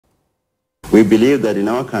We believe that in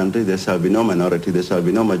our country there shall be no minority, there shall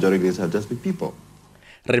be no majority, there shall just be people.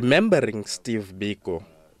 Remembering Steve Biko,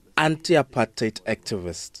 anti-apartheid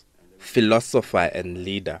activist, philosopher and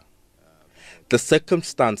leader, the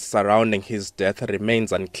circumstance surrounding his death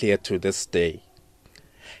remains unclear to this day.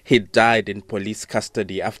 He died in police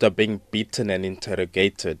custody after being beaten and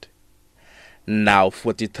interrogated. Now,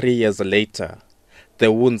 43 years later,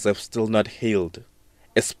 the wounds have still not healed,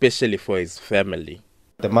 especially for his family.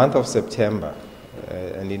 The month of September,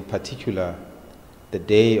 and in particular the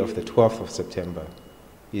day of the 12th of September,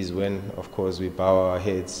 is when, of course, we bow our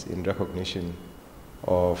heads in recognition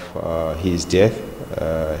of his death,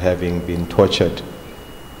 having been tortured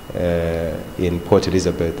in Port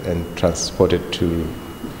Elizabeth and transported to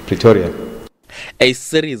Pretoria. A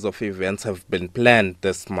series of events have been planned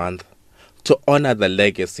this month to honor the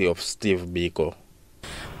legacy of Steve Biko.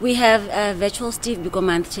 We have a virtual Steve Biko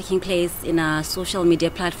month taking place in our social media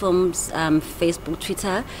platforms, Facebook,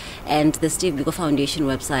 Twitter, and the Steve Biko Foundation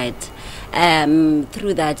website.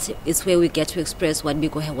 Through that is where we get to express what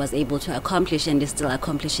Biko was able to accomplish and is still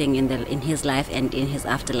accomplishing in his life and in his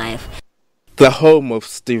afterlife. The home of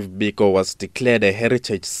Steve Biko was declared a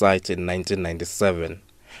heritage site in 1997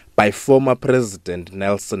 by former President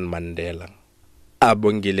Nelson Mandela.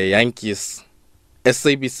 Abongile Yankees,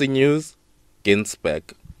 SABC News,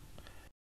 Ginsberg.